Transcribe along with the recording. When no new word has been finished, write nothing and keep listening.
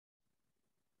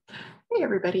Hi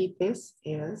everybody, this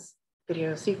is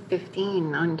video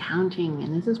C15 on counting,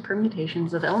 and this is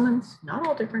permutations of elements, not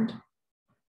all different,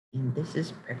 and this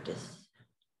is practice.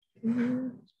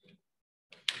 Remember,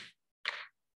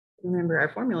 our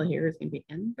formula here is going to be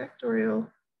n factorial,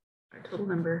 our total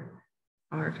number,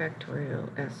 r factorial,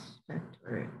 s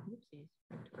factorial, oopsies,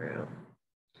 factorial.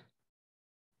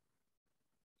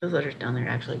 Those letters down there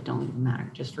actually don't even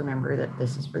matter. Just remember that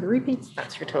this is for the repeats.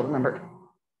 That's your total number.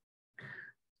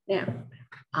 Now,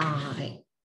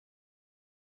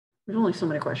 there's only so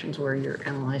many questions where you're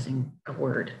analyzing a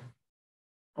word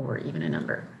or even a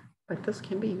number, but this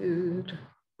can be used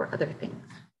for other things.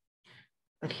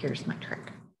 But here's my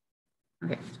trick.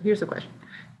 Okay, so here's the question.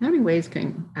 How many ways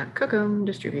can Cookham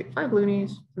distribute 5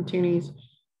 loonies, some toonies,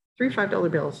 3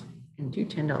 $5 bills, and 2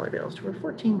 $10 bills to her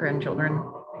 14 grandchildren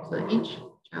so that each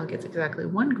child gets exactly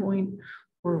 1 coin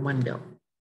or 1 bill?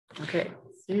 Okay,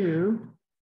 so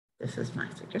this is my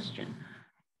suggestion.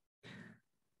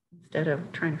 Instead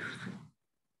of trying to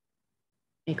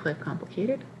make life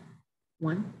complicated,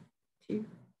 1, 2,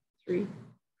 3,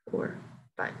 4,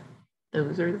 5.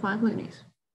 Those are the 5 loonies.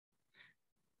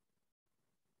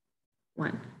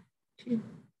 1, 2,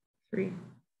 3,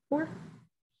 4.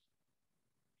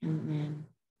 And then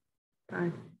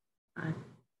 5, 5,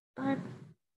 5.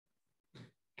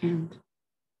 And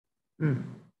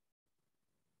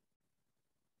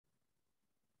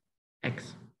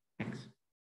X, X.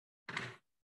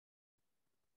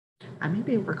 I may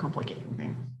be overcomplicating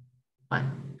things, but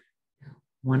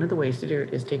one of the ways to do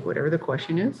it is take whatever the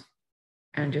question is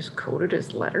and just code it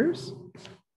as letters.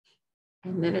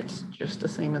 And then it's just the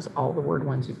same as all the word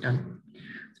ones you've done.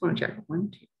 So I want to check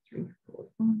 1, 2, 3, 4,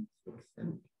 5, 6,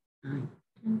 7, 8, 9,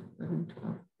 10, 11,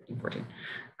 12, 13, 14.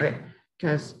 Okay,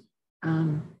 because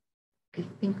I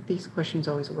think these questions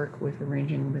always work with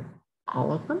arranging with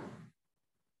all of them.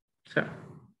 So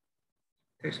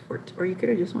there's 14, or you could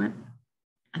have just went,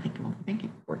 I think I'm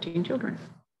overthinking, 14 children.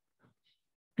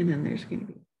 And then there's going to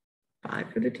be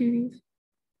 5 for the toonies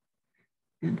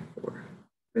and 4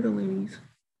 for the loonies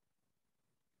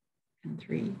and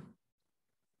 3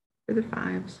 for the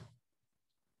 5s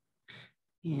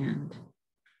and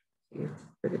 2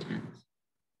 for the 10s.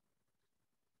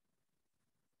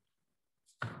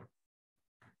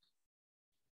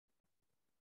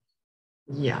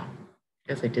 Yeah,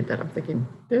 as I did that, I'm thinking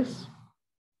this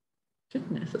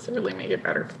didn't necessarily make it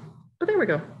better, but there we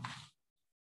go.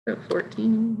 So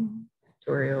 14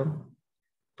 factorial,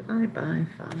 divide by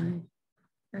 5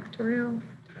 factorial,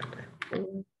 divide by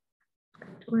 4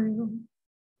 factorial,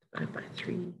 divide by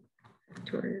 3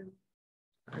 factorial,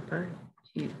 divide by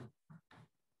 2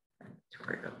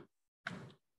 factorial.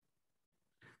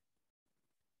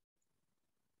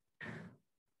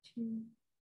 2,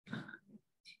 5,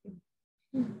 2,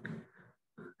 2,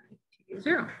 5, 2,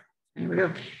 0. There we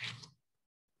go.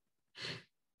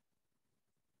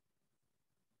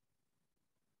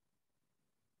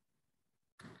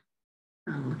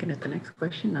 I'm looking at the next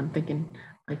question. I'm thinking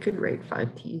I could write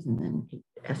 5 T's and then 8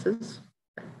 S's.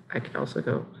 I could also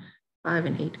go 5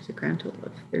 and 8 is a grand total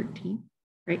of 13,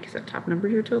 right? Because that top number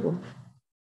is your total.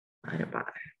 Divided by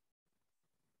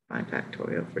 5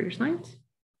 factorial for your signs.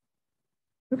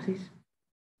 Oopsies.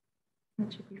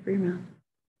 That should be for your math.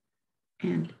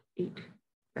 And 8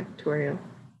 factorial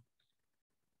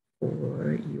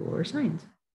for your signs.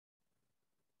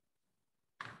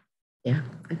 Yeah,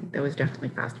 I think that was definitely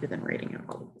faster than writing out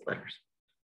all of these letters.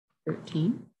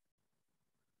 13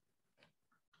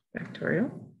 factorial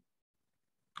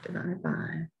divided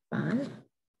by 5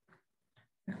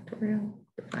 factorial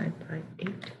divided by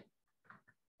 8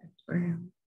 factorial.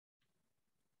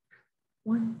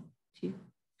 1, 2,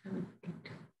 7, 8.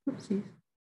 Oopsies.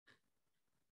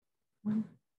 1,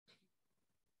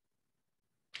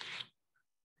 2.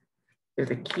 So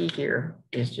the key here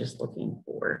is just looking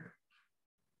for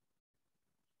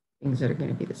things that are going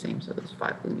to be the same. So those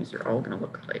 5 loonies are all going to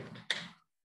look alike.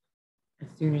 As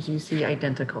soon as you see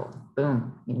identical,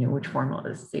 boom, you know which formula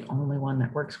is the only one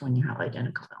that works when you have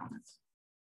identical elements.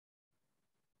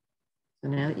 So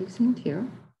now that you've seen 2,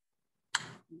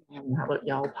 how about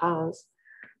y'all pause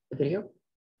the video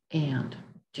and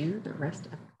do the rest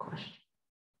of the question.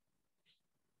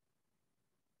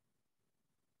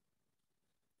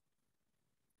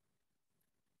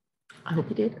 I hope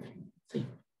you did. Let's see.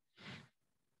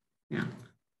 Now,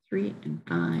 3 and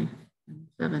 5 and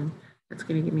 7, that's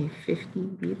going to give me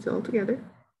 15 beads altogether.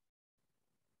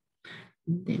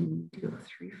 And then do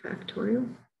 3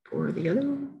 factorial for the other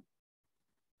one,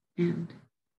 and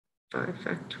 5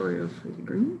 factorial for the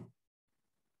green,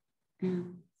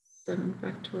 and 7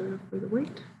 factorial for the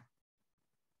white.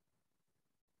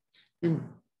 And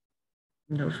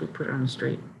Notice we put it on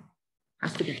straight.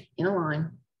 Has to be in a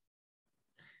line.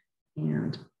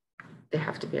 And they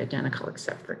have to be identical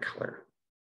except for color,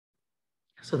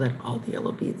 so that all the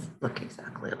yellow beads look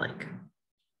exactly alike.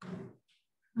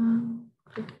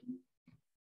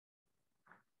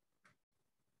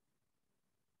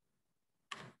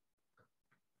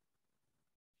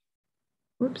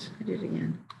 Whoops, I did it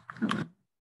again. Oh, well.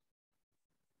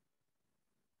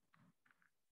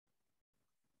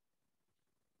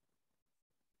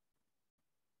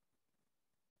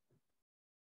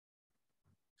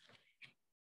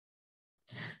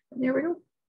 There we go.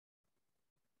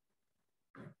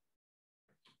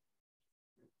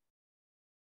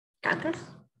 Got this?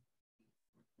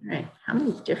 All right, how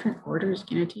many different orders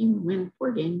can a team win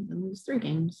 4 games and lose 3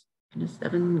 games in a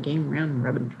 7-game round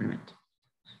robin tournament?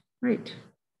 Right,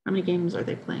 how many games are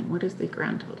they playing? What is the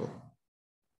grand total?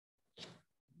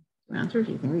 The answer,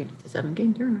 you can read the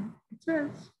 7-game tournament. It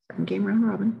says 7-game round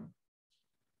robin.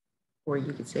 Or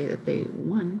you could say that they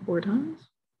won 4 times.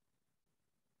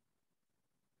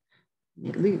 And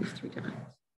they lose 3 times.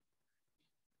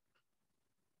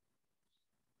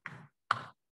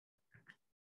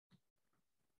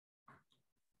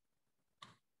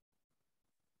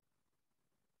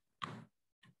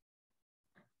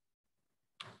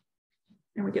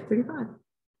 And we get 35.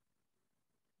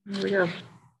 There we go.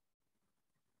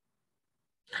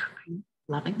 I'm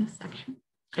loving this section.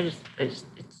 It's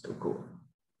so cool.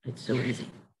 It's so easy.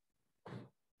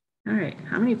 All right,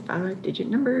 how many 5-digit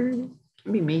numbers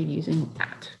can be made using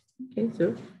that? Okay,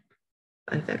 so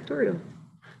 5 factorial.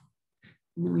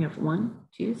 And then we have 1,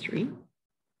 2, 3.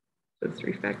 So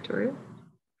 3 factorial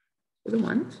for the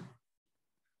ones.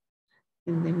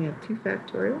 And then we have 2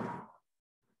 factorial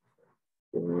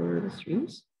for the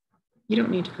 3s. You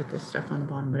don't need to put this stuff on the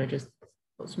bottom, but it just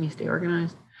helps me stay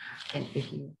organized. And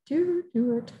if you do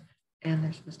it and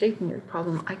there's a mistake in your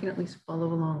problem, I can at least follow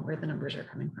along where the numbers are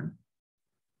coming from.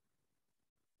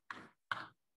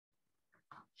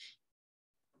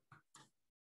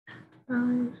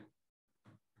 Five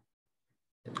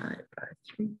divided by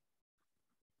 3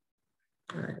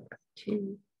 divided by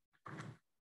 2.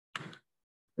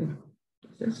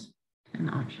 What's this? 10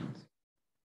 options.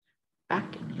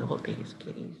 Back in the old days,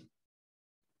 kiddies.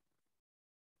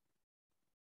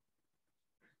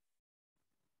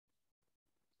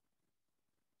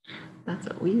 That's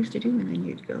what we used to do, and then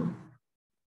you'd go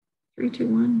 3, 2,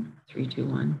 1, 3, 2,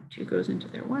 1. 2 goes into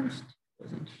there once, 2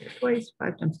 goes into there twice,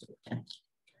 5 times 2 is 10.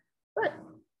 But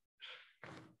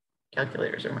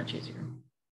calculators are much easier.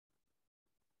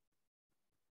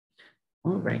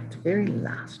 All right, the very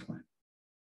last one.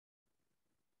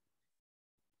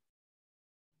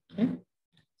 Okay,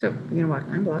 so you're gonna walk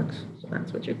 9 blocks. So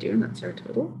that's what you're doing, that's our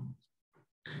total.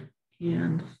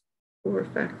 And 4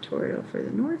 factorial for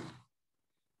the north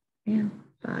and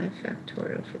 5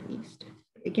 factorial for the east.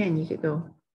 Again, you could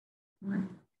go 1,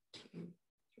 2,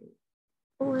 3,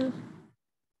 4,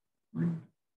 1,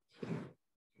 2,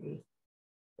 3,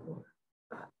 4,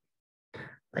 5,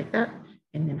 like that.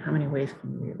 And then how many ways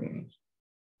can you rearrange?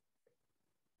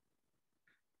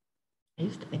 I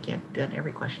used to think you had done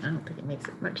every question. I don't think it makes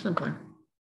it much simpler.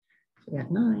 So we got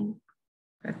 9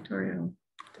 factorial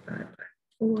divided by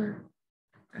 4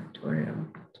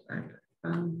 factorial divided by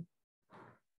 5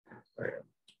 factorial.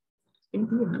 It's going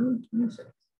to be 126.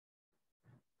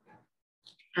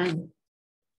 And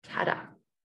ta-da.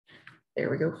 There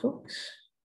we go, folks.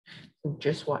 So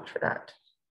just watch for that.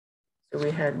 So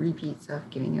we had repeats of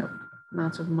giving out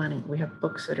amounts of money. We have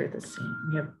books that are the same.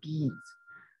 We have beads.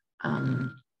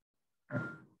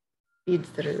 Beads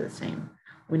that are the same.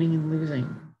 Winning and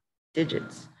losing.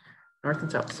 Digits. North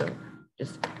and south. So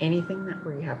just anything that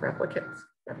where you have replicates,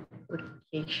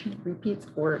 replication, repeats,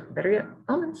 or better yet,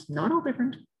 elements, not all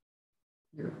different.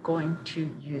 You're going to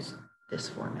use this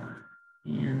formula.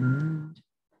 And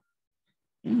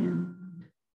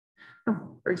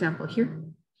oh, for example, here,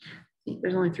 see,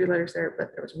 there's only 3 letters there,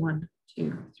 but there was 1,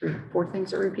 2, 3, 4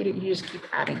 things that are repeated. You just keep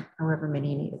adding however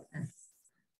many you need.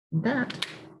 And that,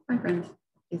 my friends,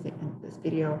 is it in this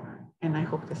video. And I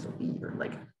hope this will be your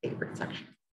favorite section.